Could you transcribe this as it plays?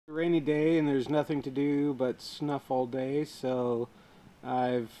Rainy day and there's nothing to do but snuff all day, so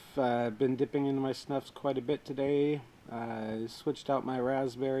I've been dipping into my snuffs quite a bit today. I switched out my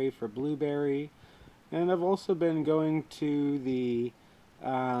raspberry for blueberry, and I've also been going to the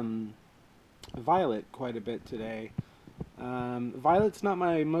um, violet quite a bit today. Violet's not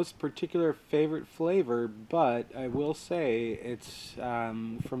my most particular favorite flavor, but I will say it's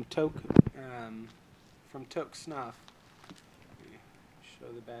um, from Toque Snuff. Let me show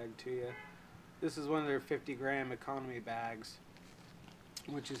the bag to you. This is one of their 50-gram economy bags,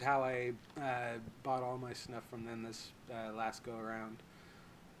 which is how I bought all my snuff from them this last go around.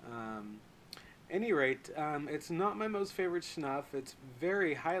 Um, Any rate, it's not my most favorite snuff. It's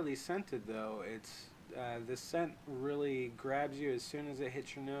very highly scented, though. The scent really grabs you as soon as it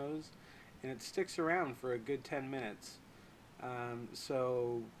hits your nose, and it sticks around for a good 10 minutes.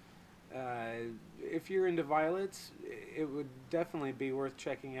 So if you're into violets, it would definitely be worth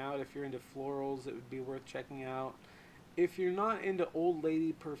checking out. If you're into florals, it would be worth checking out. If you're not into old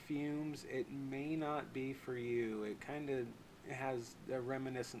lady perfumes, it may not be for you. It kind of has a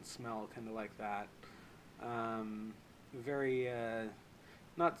reminiscent smell, kind of like that. Very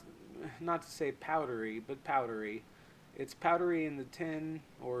not not to say powdery, but powdery. It's powdery in the tin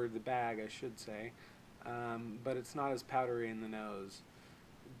or the bag, I should say, but it's not as powdery in the nose.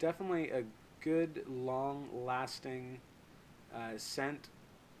 Definitely a good, long-lasting scent.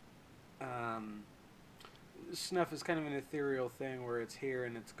 Um, Snuff is kind of an ethereal thing where it's here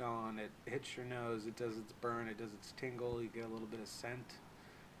and it's gone. It hits your nose, it does its burn, it does its tingle, you get a little bit of scent,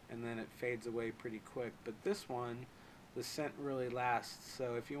 and then it fades away pretty quick. But this one, the scent really lasts.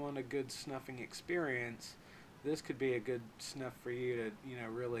 So if you want a good snuffing experience, this could be a good snuff for you to,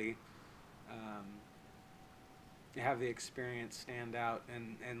 really um, have the experience stand out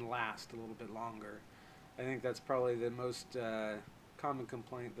and last a little bit longer. I think that's probably the most common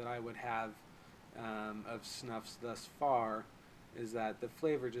complaint that I would have of snuffs thus far, is that the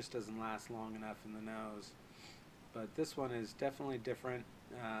flavor just doesn't last long enough in the nose. But this one is definitely different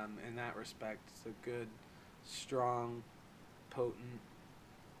in that respect. It's a good, strong, potent,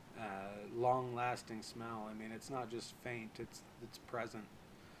 long-lasting smell. I mean, it's not just faint; it's present.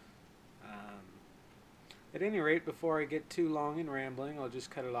 Um, at any rate, before I get too long and rambling, I'll just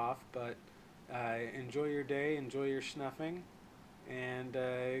cut it off. But enjoy your day, enjoy your snuffing, and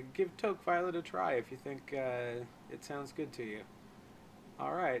give Toque Violet a try if you think it sounds good to you.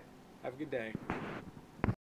 All right, have a good day.